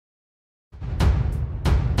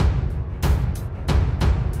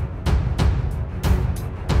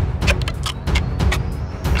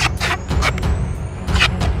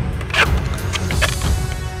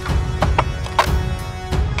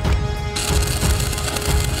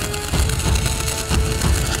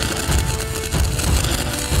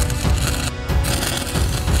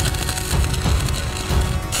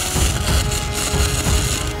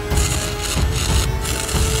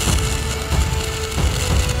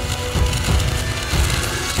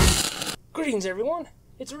Greetings everyone,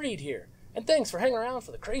 it's Reed here, and thanks for hanging around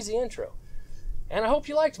for the crazy intro. And I hope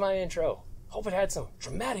you liked my intro. Hope it had some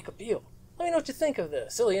dramatic appeal. Let me know what you think of the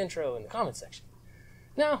silly intro in the comment section.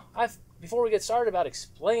 Now, before we get started about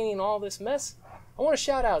explaining all this mess, I want to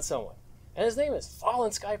shout out someone, and his name is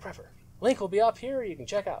Fallen Sky Prepper. Link will be up here, you can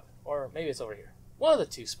check out, or maybe it's over here. One of the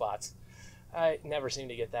two spots. I never seem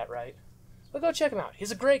to get that right. But go check him out.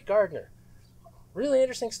 He's a great gardener. Really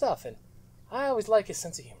interesting stuff, and I always like his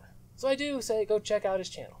sense of humor. So I do say go check out his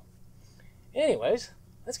channel. Anyways,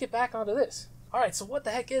 let's get back onto this. Alright, so what the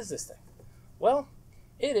heck is this thing? Well,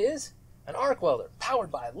 it is an arc welder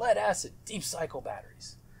powered by lead acid deep cycle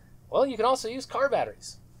batteries. Well, you can also use car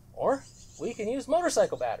batteries, or we can use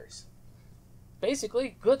motorcycle batteries.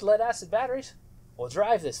 Basically, good lead acid batteries will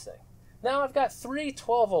drive this thing. Now I've got three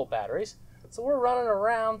 12-volt batteries, so we're running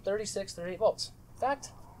around 36, 38 volts. In fact,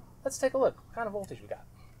 let's take a look. What kind of voltage we got?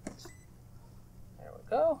 There we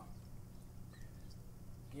go.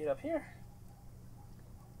 Get up here.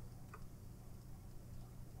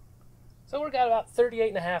 So we've got about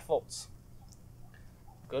 38.5 volts.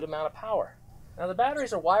 Good amount of power. Now the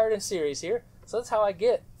batteries are wired in series here, so that's how I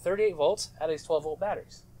get 38 volts out of these 12-volt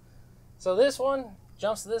batteries. So this one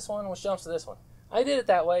jumps to this one, which jumps to this one. I did it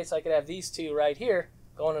that way so I could have these two right here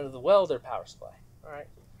going into the welder power supply. All right.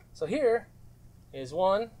 So here is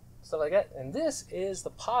one, stuff like that, and this is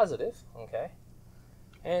the positive, okay?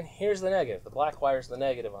 And here's the negative. The black wire is the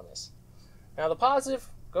negative on this. Now the positive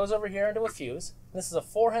goes over here into a fuse. This is a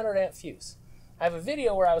 400 amp fuse. I have a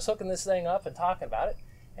video where I was hooking this thing up and talking about it,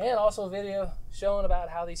 and also a video showing about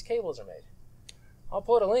how these cables are made. I'll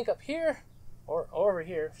put a link up here or over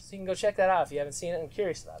here so you can go check that out if you haven't seen it and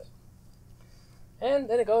curious about it. And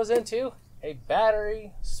then it goes into a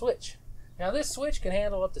battery switch. Now this switch can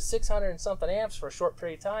handle up to 600 and something amps for a short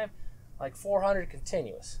period of time, like 400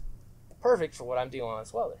 continuous. Perfect for what I'm doing on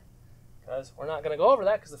this welder, because we're not going to go over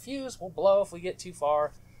that because the fuse will blow if we get too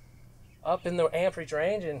far up in the amperage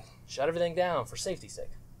range and shut everything down for safety's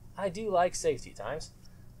sake. I do like safety times.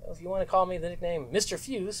 If you want to call me the nickname Mr.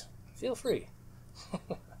 Fuse, feel free.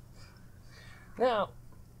 Now,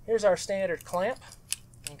 here's our standard clamp.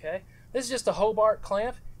 Okay, this is just a Hobart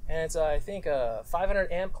clamp, and it's I think a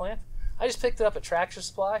 500 amp clamp. I just picked it up at Tractor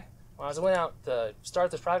Supply. When I went out to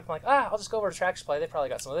start this project, I'm like, I'll just go over to Tractor Supply. They probably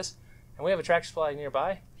got some of this. And we have a Tractor Supply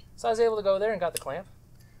nearby. So I was able to go there and got the clamp.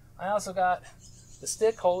 I also got the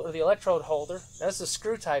stick holder, or the electrode holder. That's a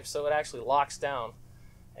screw type, so it actually locks down.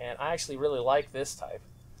 And I actually really like this type.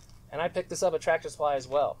 And I picked this up at Tractor Supply as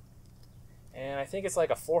well. And I think it's like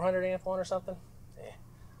a 400 amp one or something.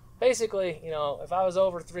 Basically, you know, if I was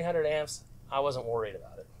over 300 amps, I wasn't worried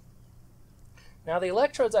about it. Now the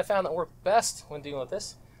electrodes I found that work best when dealing with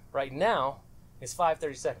this right now is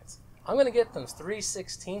 5/32. I'm going to get them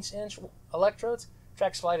 3/16 inch electrodes.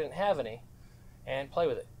 Tractor Supply didn't have any, and play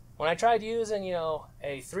with it. When I tried using, you know,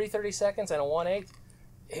 a 3/32 and a 1/8,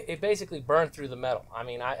 it basically burned through the metal. I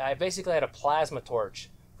mean, I basically had a plasma torch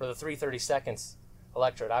for the 3/32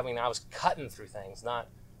 electrode. I mean, I was cutting through things, not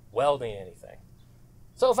welding anything.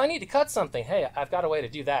 So if I need to cut something, hey, I've got a way to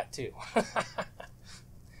do that too.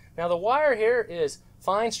 Now the wire here is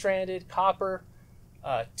fine-stranded copper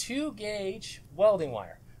 2-gauge welding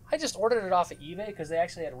wire. I just ordered it off of eBay because they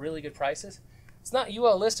actually had really good prices. It's not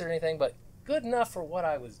UL listed or anything, but good enough for what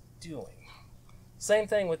I was doing. Same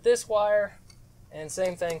thing with this wire, and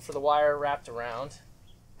same thing for the wire wrapped around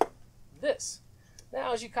this.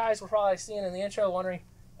 Now, as you guys were probably seeing in the intro, wondering,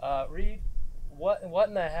 Reed, what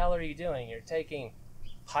in the hell are you doing? You're taking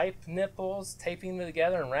pipe nipples, taping them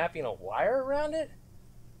together, and wrapping a wire around it?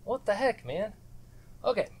 What the heck, man?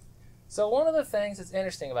 Okay, so one of the things that's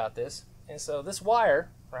interesting about this, and so this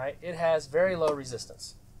wire, right, it has very low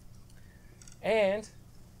resistance. And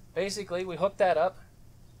basically we hook that up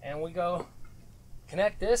and we go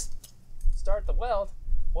connect this, start the weld.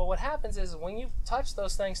 Well, what happens is when you touch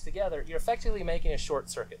those things together, you're effectively making a short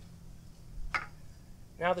circuit.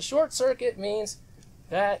 Now the short circuit means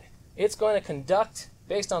that it's going to conduct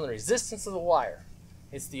based on the resistance of the wire.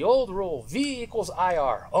 It's the old rule, V equals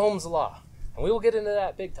IR, Ohm's law. And we will get into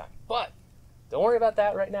that big time. But don't worry about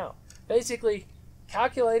that right now. Basically,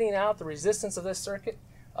 calculating out the resistance of this circuit,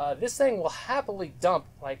 this thing will happily dump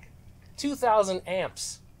like 2,000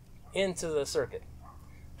 amps into the circuit.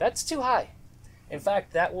 That's too high. In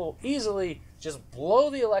fact, that will easily just blow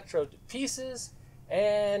the electrode to pieces,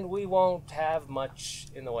 and we won't have much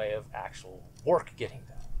in the way of actual work getting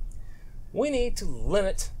done. We need to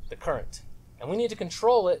limit the current, and we need to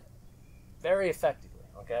control it very effectively,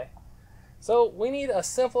 okay? So we need a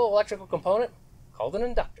simple electrical component called an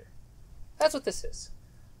inductor. That's what this is.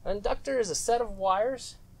 An inductor is a set of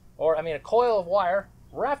wires, or I mean a coil of wire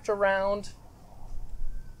wrapped around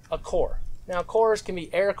a core. Now cores can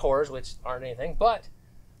be air cores, which aren't anything, but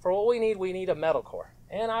for what we need a metal core.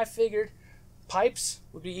 And I figured pipes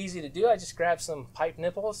would be easy to do. I just grabbed some pipe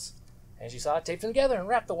nipples, as you saw, taped them together and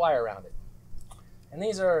wrapped the wire around it. And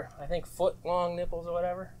these are, I think, foot-long nipples or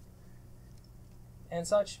whatever, and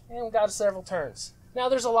such, and we got several turns. Now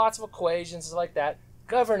there's lots of equations like that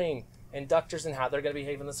governing inductors and how they're going to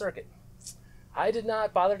behave in the circuit. I did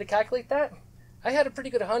not bother to calculate that. I had a pretty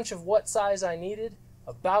good hunch of what size I needed,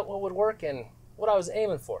 about what would work, and what I was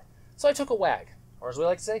aiming for. So I took a wag, or as we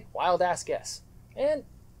like to say, wild ass guess. And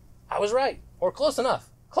I was right, or close enough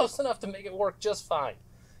to make it work just fine.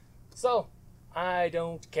 So I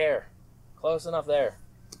don't care. Close enough there.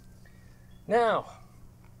 Now,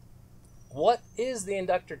 what is the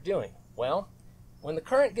inductor doing? Well, when the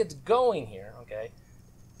current gets going here, okay,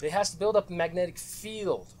 it has to build up a magnetic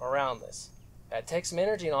field around this. That takes some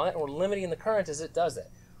energy and all that, and we're limiting the current as it does that.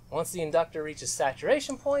 Once the inductor reaches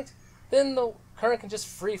saturation point, then the current can just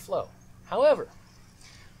free flow. However,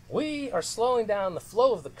 we are slowing down the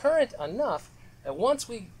flow of the current enough that once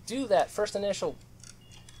we do that first initial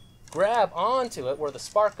grab onto it where the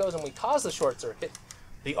spark goes and we cause the short circuit,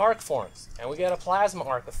 the arc forms and we get a plasma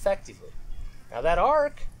arc effectively. Now that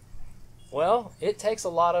arc, well, it takes a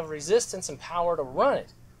lot of resistance and power to run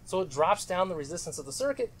it. So it drops down the resistance of the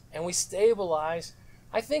circuit and we stabilize,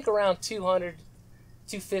 I think, around 200,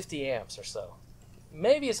 250 amps or so.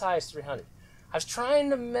 Maybe as high as 300. I was trying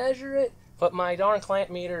to measure it, but my darn clamp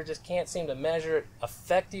meter just can't seem to measure it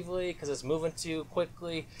effectively because it's moving too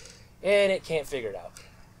quickly and it can't figure it out.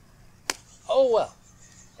 Oh well.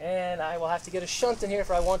 And I will have to get a shunt in here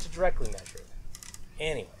if I want to directly measure it.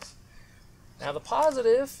 Anyways. Now the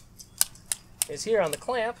positive is here on the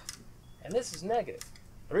clamp, and this is negative.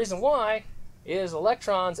 The reason why is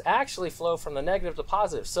electrons actually flow from the negative to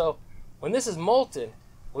positive. So when this is molten,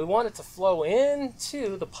 we want it to flow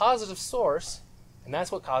into the positive source, and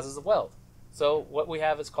that's what causes the weld. So what we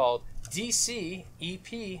have is called DC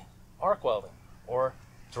EP arc welding, or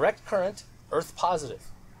direct current earth positive.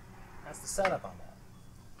 That's the setup on that.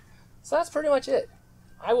 So that's pretty much it.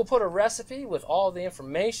 I will put a recipe with all the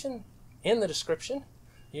information in the description.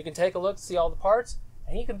 You can take a look to see all the parts,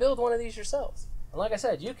 and you can build one of these yourselves. And like I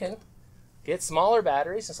said, you can get smaller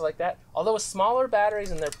batteries and stuff like that. Although with smaller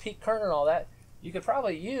batteries and their peak current and all that, you could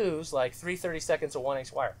probably use like 3/32 of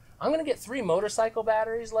 1/8 wire. I'm going to get 3 motorcycle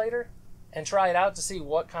batteries later and try it out to see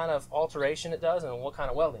what kind of alteration it does and what kind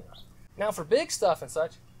of welding it does. Now for big stuff and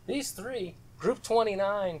such, these 3 Group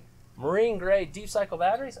 29 marine grade deep cycle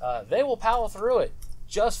batteries, they will power through it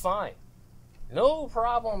just fine. No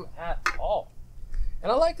problem at all.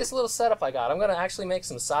 And I like this little setup I got. I'm going to actually make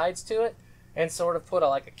some sides to it and sort of put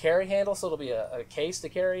like a carry handle, so it'll be a case to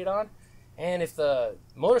carry it on. And if the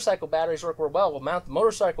motorcycle batteries work well, we'll mount the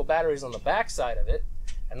motorcycle batteries on the back side of it,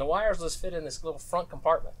 and the wires will just fit in this little front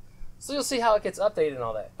compartment. So you'll see how it gets updated and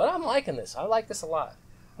all that. But I'm liking this. I like this a lot.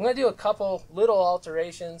 I'm going to do a couple little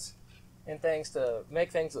alterations and things to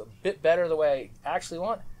make things a bit better the way I actually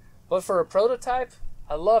want. But for a prototype,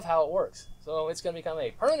 I love how it works. So it's going to become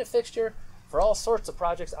a permanent fixture for all sorts of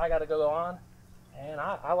projects I got to go on, and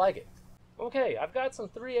I like it. Okay, I've got some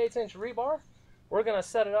 3/8" rebar. We're going to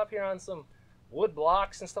set it up here on some wood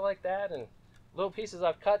blocks and stuff like that, and little pieces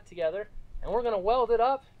I've cut together, and we're going to weld it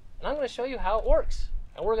up, and I'm going to show you how it works.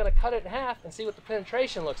 And we're going to cut it in half and see what the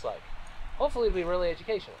penetration looks like. Hopefully it'll be really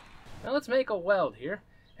educational. Now let's make a weld here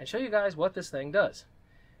and show you guys what this thing does.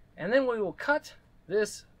 And then we will cut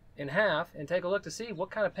this in half and take a look to see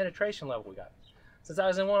what kind of penetration level we got. Since I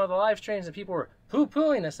was in one of the live streams and people were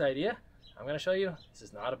poo-pooing this idea, I'm going to show you this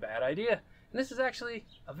is not a bad idea. And this is actually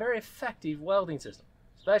a very effective welding system,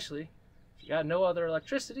 especially if you got no other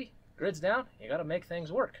electricity, grid's down, you got to make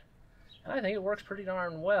things work. And I think it works pretty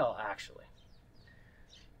darn well, actually.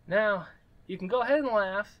 Now, you can go ahead and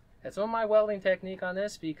laugh at some of my welding technique on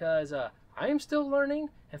this because I am still learning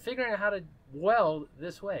and figuring out how to weld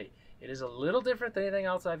this way. It is a little different than anything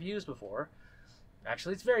else I've used before.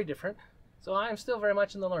 Actually, it's very different. So I am still very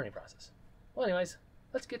much in the learning process. Well, anyways,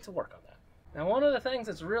 let's get to work on that. Now, one of the things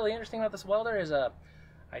that's really interesting about this welder is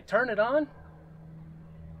I turn it on.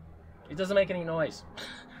 It doesn't make any noise.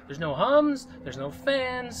 There's no hums, there's no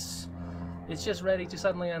fans. It's just ready to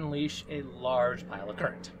suddenly unleash a large pile of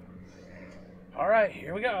current. All right,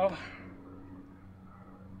 here we go.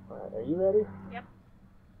 All right, are you ready? Yep.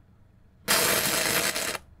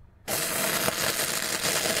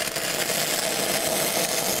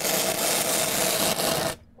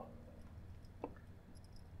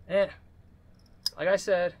 And like I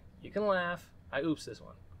said, you can laugh. I oops this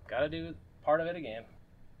one. Gotta do part of it again.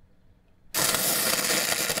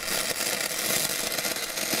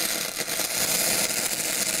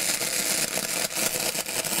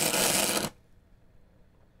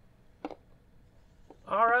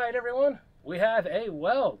 have a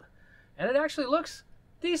weld. And it actually looks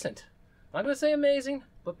decent. I'm not going to say amazing,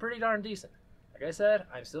 but pretty darn decent. Like I said,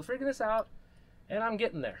 I'm still figuring this out, and I'm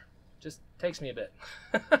getting there. Just takes me a bit.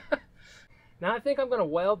 Now I think I'm going to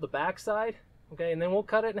weld the back side, okay, and then we'll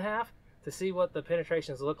cut it in half to see what the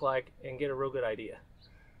penetrations look like and get a real good idea.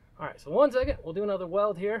 All right, so 1 second, we'll do another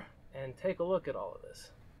weld here and take a look at all of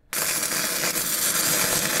this.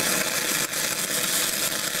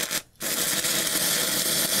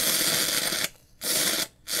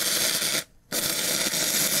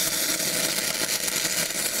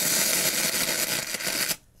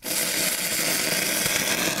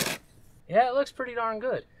 Yeah, it looks pretty darn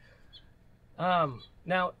good.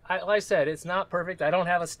 Now, like I said, it's not perfect. I don't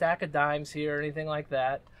have a stack of dimes here or anything like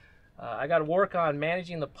that. I got to work on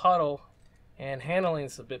managing the puddle and handling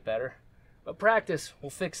this a bit better. But practice will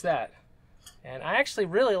fix that. And I actually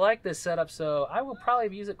really like this setup, so I will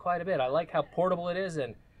probably use it quite a bit. I like how portable it is,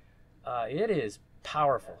 and it is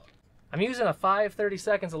powerful. I'm using a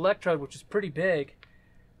 5/32 electrode, which is pretty big,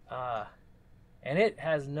 and it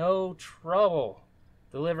has no trouble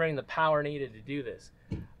delivering the power needed to do this.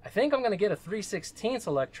 I think I'm going to get a 3/16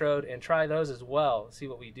 electrode and try those as well, see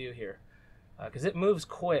what we do here, because it moves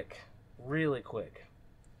quick, really quick.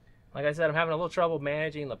 Like I said, I'm having a little trouble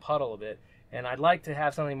managing the puddle a bit, and I'd like to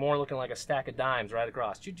have something more looking like a stack of dimes right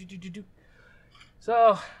across. So,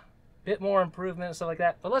 a bit more improvement and stuff like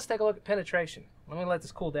that, but let's take a look at penetration. Let me let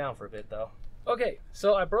this cool down for a bit though. Okay,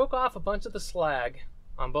 so I broke off a bunch of the slag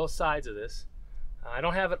on both sides of this. I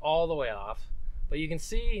don't have it all the way off, but you can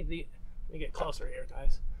see the, let me get closer here,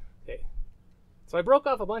 guys. Okay, so I broke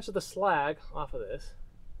off a bunch of the slag off of this,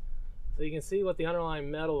 so you can see what the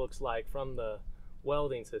underlying metal looks like from the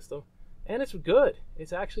welding system, and it's good.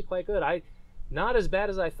 It's actually quite good. Not as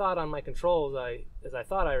bad as I thought on my controls as I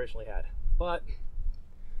thought I originally had, but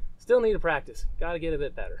still need to practice. Got to get a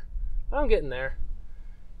bit better. But I'm getting there,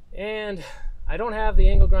 and I don't have the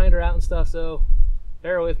angle grinder out and stuff, so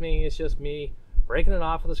bear with me. It's just me breaking it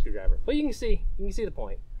off with a screwdriver. But you can see the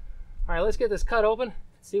point. All right, let's get this cut open and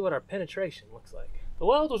see what our penetration looks like. The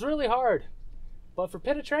weld was really hard, but for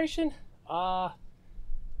penetration,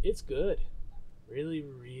 it's good. Really,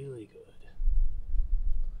 really good.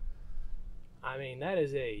 I mean, that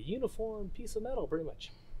is a uniform piece of metal, pretty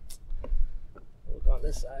much. Look on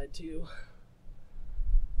this side too.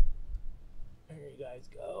 There you guys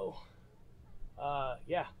go.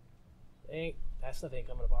 Yeah, that stuff ain't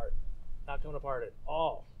coming apart. Not coming apart at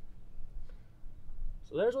all.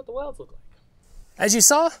 So there's what the welds look like. As you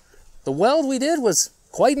saw, the weld we did was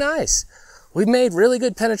quite nice. We made really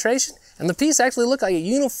good penetration, and the piece actually looked like a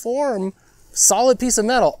uniform, solid piece of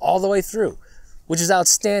metal all the way through, which is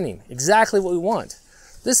outstanding. Exactly what we want.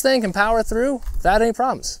 This thing can power through without any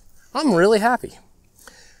problems. I'm really happy.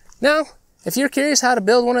 Now, if you're curious how to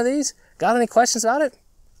build one of these, got any questions about it,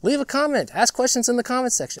 leave a comment, ask questions in the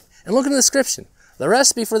comment section, and look in the description. The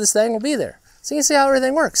recipe for this thing will be there, so you can see how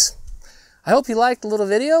everything works. I hope you liked the little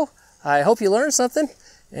video. I hope you learned something,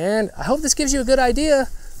 and I hope this gives you a good idea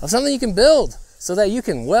of something you can build so that you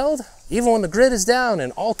can weld even when the grid is down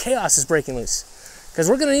and all chaos is breaking loose. Because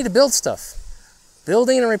we're going to need to build stuff.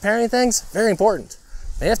 Building and repairing things, very important.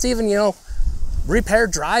 They have to even, repair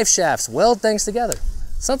drive shafts, weld things together.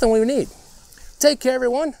 Something we need. Take care,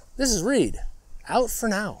 everyone. This is Reed. Out for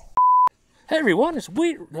now. Hey, everyone. It's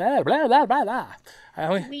Weed. Blah, blah, blah, blah, blah.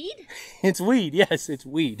 Weed? It's weed. Yes, it's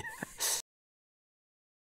weed.